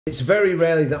It's very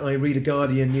rarely that I read a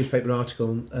Guardian newspaper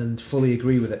article and fully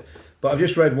agree with it. But I've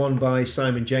just read one by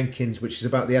Simon Jenkins, which is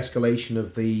about the escalation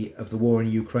of the war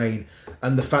in Ukraine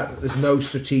and the fact that there's no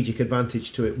strategic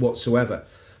advantage to it whatsoever.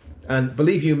 And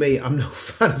believe you me, I'm no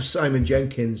fan of Simon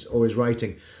Jenkins or his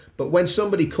writing. But when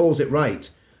somebody calls it right,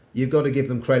 you've got to give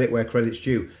them credit where credit's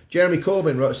due. Jeremy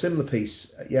Corbyn wrote a similar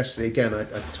piece yesterday. Again, I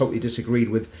totally disagreed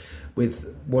with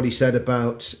what he said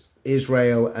about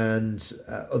Israel and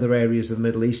other areas of the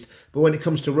Middle East. But when it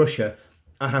comes to Russia,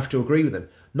 I have to agree with him.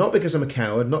 Not because I'm a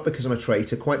coward, not because I'm a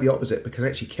traitor, quite the opposite, because I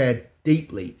actually care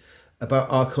deeply about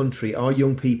our country, our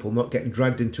young people not getting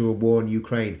dragged into a war in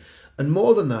Ukraine. And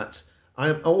more than that, I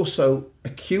am also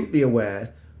acutely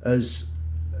aware, as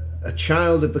a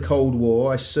child of the Cold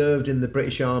War, I served in the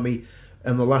British Army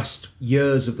in the last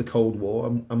years of the Cold War.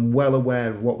 I'm well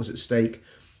aware of what was at stake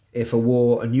if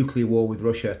a nuclear war with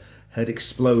Russia had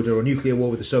exploded, or a nuclear war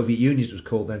with the Soviet Union, as it was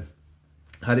called then,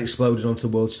 had exploded onto the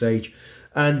world stage.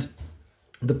 And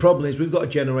the problem is we've got a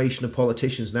generation of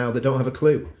politicians now that don't have a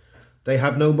clue. They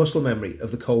have no muscle memory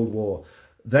of the Cold War.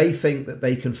 They think that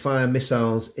they can fire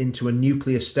missiles into a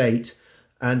nuclear state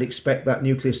and expect that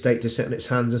nuclear state to sit on its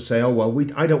hands and say, oh, well,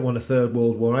 I don't want a third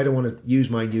world war. I don't want to use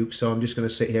my nukes, so I'm just going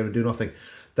to sit here and do nothing.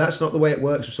 That's not the way it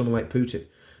works with someone like Putin.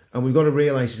 And we've got to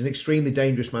realise he's an extremely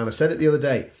dangerous man. I said it the other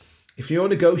day. If you're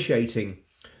negotiating,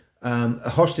 a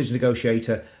hostage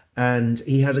negotiator, and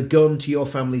he has a gun to your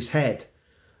family's head,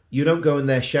 you don't go in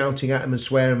there shouting at him and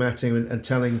swearing at him and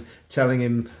telling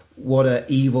him what an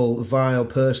evil, vile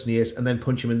person he is, and then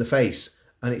punch him in the face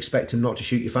and expect him not to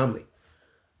shoot your family.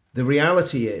 The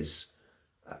reality is,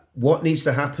 what needs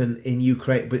to happen in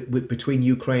Ukraine, between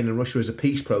Ukraine and Russia, is a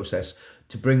peace process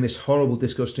to bring this horrible,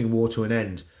 disgusting war to an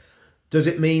end. Does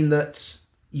it mean that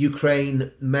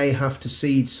Ukraine may have to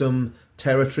cede some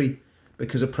territory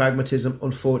because of pragmatism?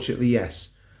 Unfortunately,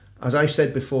 yes. As I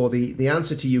said before, the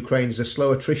answer to Ukraine is a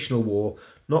slow attritional war,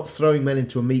 not throwing men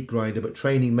into a meat grinder, but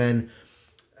training men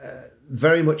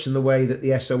very much in the way that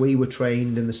the SOE were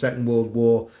trained in the Second World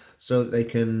War, so that they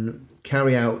can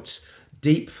carry out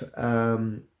deep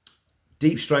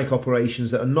strike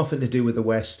operations that are nothing to do with the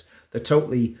West. They're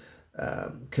totally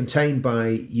contained by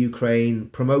Ukraine,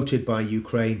 promoted by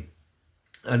Ukraine,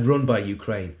 and run by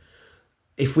Ukraine.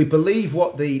 If we believe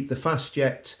what the fast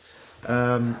jet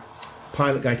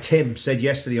pilot guy Tim said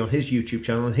yesterday on his YouTube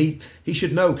channel, and he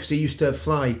should know because he used to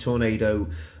fly Tornado,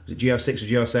 was it GR6 or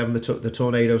GR7, the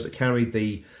Tornadoes that carried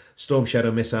the Storm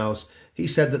Shadow missiles. He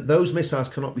said that those missiles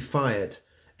cannot be fired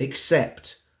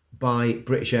except by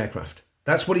British aircraft.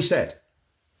 That's what he said.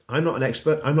 I'm not an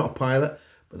expert, I'm not a pilot,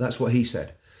 but that's what he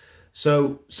said.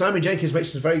 So Simon Jenkins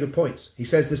makes some very good points. He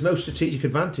says there's no strategic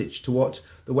advantage to what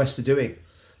the West are doing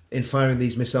in firing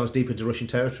these missiles deep into Russian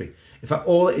territory. In fact,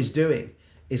 all it is doing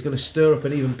is going to stir up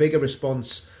an even bigger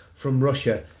response from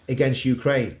Russia against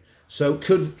Ukraine. So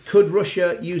could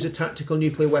Russia use a tactical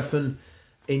nuclear weapon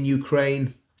in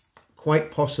Ukraine?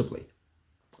 Quite possibly.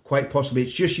 Quite possibly.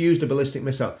 It's just used a ballistic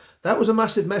missile. That was a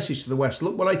massive message to the West.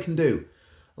 Look what I can do.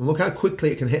 And look how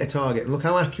quickly it can hit a target. And look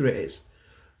how accurate it is.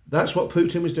 That's what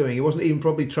Putin was doing. He wasn't even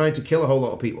probably trying to kill a whole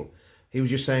lot of people. He was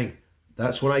just saying,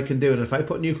 that's what I can do. And if I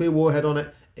put a nuclear warhead on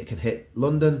it, it can hit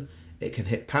London, it can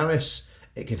hit Paris,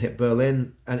 it can hit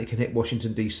Berlin, and it can hit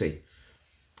Washington, D.C.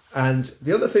 And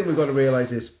the other thing we've got to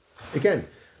realise is, again,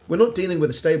 we're not dealing with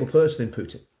a stable person in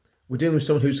Putin. We're dealing with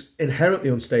someone who's inherently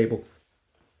unstable,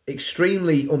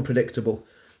 extremely unpredictable,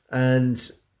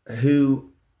 and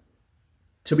who,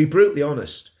 to be brutally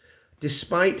honest,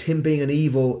 despite him being an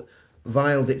evil,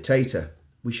 vile dictator,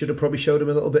 we should have probably showed him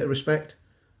a little bit of respect,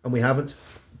 and we haven't.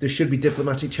 There should be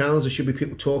diplomatic channels, there should be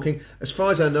people talking. As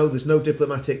far as I know, there's no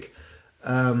diplomatic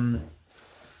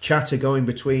chatter going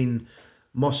between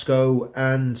Moscow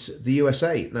and the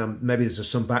USA. Now, maybe there's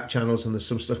some back channels and there's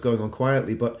some stuff going on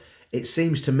quietly, but it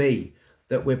seems to me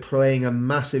that we're playing a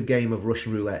massive game of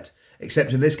Russian roulette.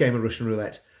 Except in this game of Russian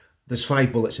roulette, there's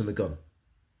 5 bullets in the gun.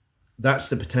 That's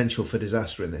the potential for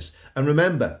disaster in this. And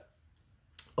remember,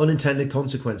 unintended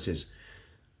consequences.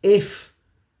 If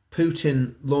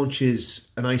Putin launches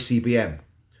an ICBM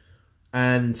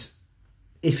and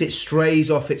if it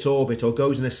strays off its orbit or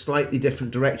goes in a slightly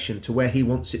different direction to where he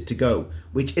wants it to go,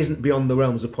 which isn't beyond the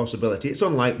realms of possibility, it's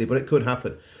unlikely, but it could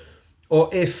happen. Or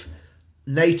if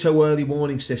NATO early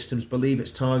warning systems believe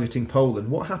it's targeting Poland,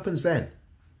 what happens then?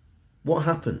 What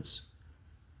happens?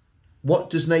 What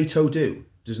does NATO do?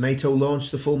 Does NATO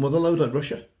launch the full mother load at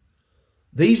Russia?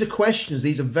 These are questions,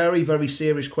 these are very, very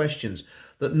serious questions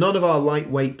that none of our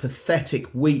lightweight,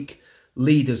 pathetic, weak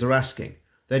leaders are asking.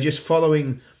 They're just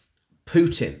following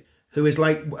Putin, who is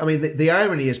like, I mean, the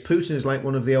irony is Putin is like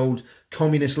one of the old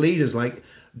communist leaders, like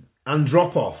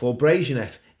Andropov or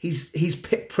Brezhnev, he's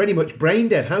pretty much brain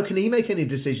dead. How can he make any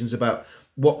decisions about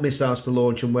what missiles to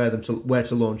launch and where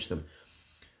to launch them?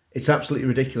 It's absolutely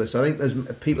ridiculous. I think there's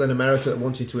people in America that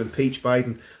wanted to impeach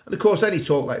Biden. And of course, any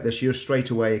talk like this, you're straight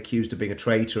away accused of being a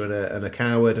traitor and a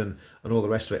coward and all the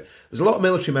rest of it. There's a lot of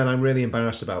military men I'm really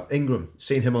embarrassed about. Ingram,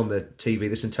 seen him on the TV,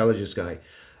 this intelligence guy,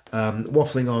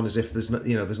 waffling on as if there's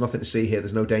nothing to see here.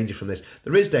 There's no danger from this.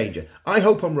 There is danger. I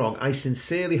hope I'm wrong. I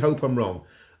sincerely hope I'm wrong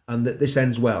and that this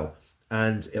ends well.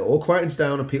 And it all quietens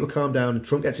down and people calm down and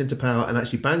Trump gets into power and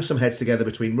actually bangs some heads together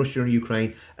between Russia and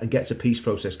Ukraine and gets a peace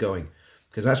process going.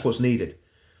 Because that's what's needed.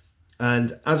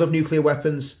 And as of nuclear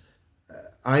weapons,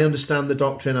 I understand the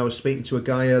doctrine. I was speaking to a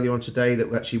guy earlier on today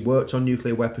that actually worked on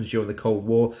nuclear weapons during the Cold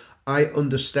War. I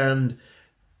understand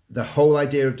the whole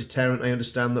idea of deterrent. I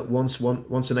understand that once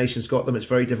a nation's got them, it's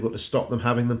very difficult to stop them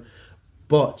having them.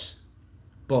 But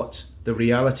the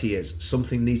reality is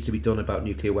something needs to be done about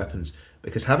nuclear weapons.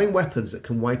 Because having weapons that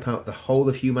can wipe out the whole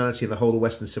of humanity and the whole of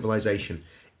Western civilization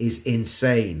is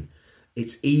insane.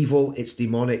 It's evil, it's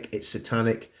demonic, it's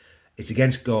satanic, it's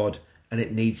against God, and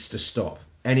it needs to stop.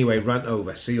 Anyway, rant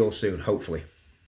over. See you all soon, hopefully.